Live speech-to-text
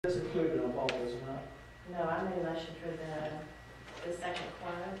It's included on both, isn't it? No, I made a motion for the second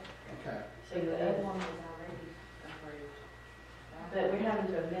quote. Okay. So the other one was already approved. But we're having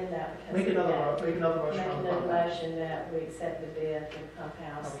to amend that because. Make another motion Make on the another pump house. motion that we accept the bid for the pump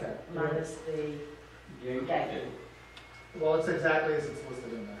house Okay. minus the gate. Well, it's exactly as it's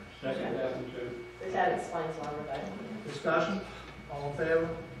listed in there. Second, 2002. Which that explains why we're voting. Discussion? All in favor?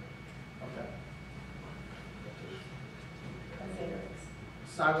 Okay. Consider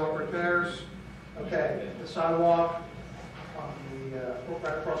Sidewalk repairs. Okay, the sidewalk on the,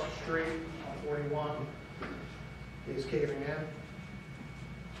 right across the street on 41 is caving in.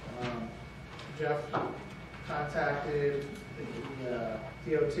 Jeff contacted the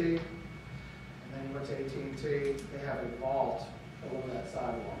DOT, and then he went to AT&T. They have a vault over that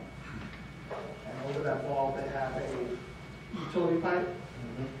sidewalk. And over that vault, they have a utility pipe,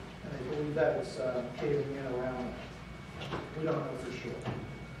 and they believe that it's caving in around it. We don't know for sure.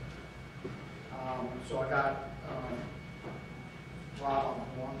 So I got Rob on the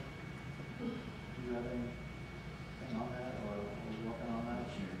horn. Do you have anything on that, or are we working on that?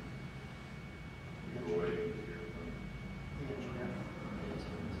 We're waiting to hear from The engineer.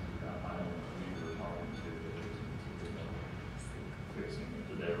 I don't know if you were talking to fixing it.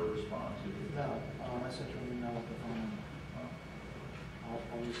 Did they ever respond to you? No, I sent you an email with the phone. I'll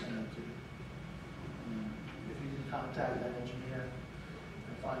resend it to you. If you can contact that engineer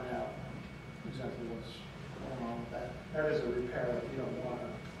and find out exactly what's going on with that. That is a repair that you don't want to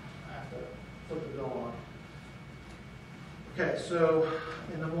have to put the bill on. Okay, so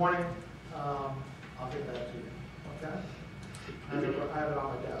in the morning, I'll get that to you, okay? I have it on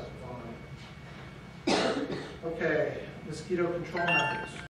my desk. Okay, mosquito control methods.